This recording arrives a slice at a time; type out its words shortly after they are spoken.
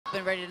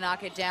Been ready to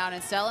knock it down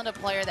and selling a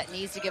player that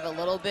needs to give a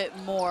little bit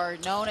more,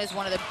 known as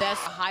one of the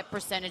best high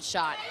percentage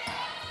shot.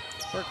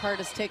 Burkhart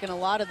has taken a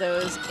lot of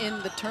those in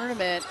the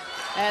tournament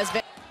as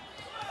the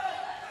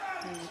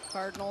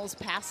Cardinals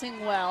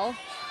passing well.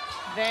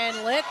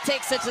 Van Lith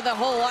takes it to the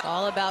hole.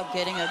 All about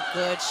getting a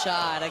good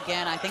shot.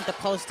 Again, I think the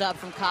post up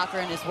from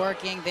Cochran is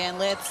working. Van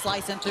Lith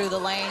slicing through the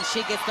lane.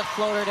 She gets the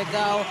floater to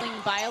go.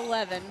 By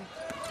 11.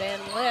 Van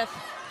Lith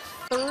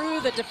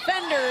through the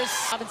defenders.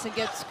 Robinson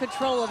gets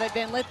control of it.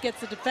 Van Lith gets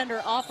the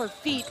defender off her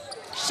feet.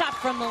 Shot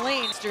from the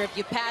lane. If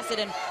you pass it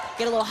and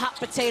get a little hot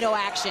potato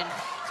action.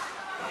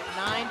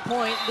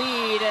 9-point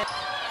lead.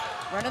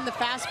 Running the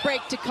fast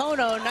break to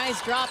Kono.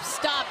 Nice drop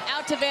stop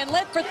out to Van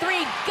Lith for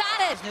three.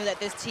 Got it! Knew that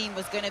this team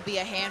was going to be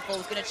a handful,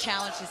 was going to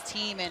challenge his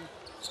team, and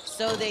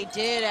so they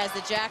did as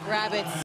the Jackrabbits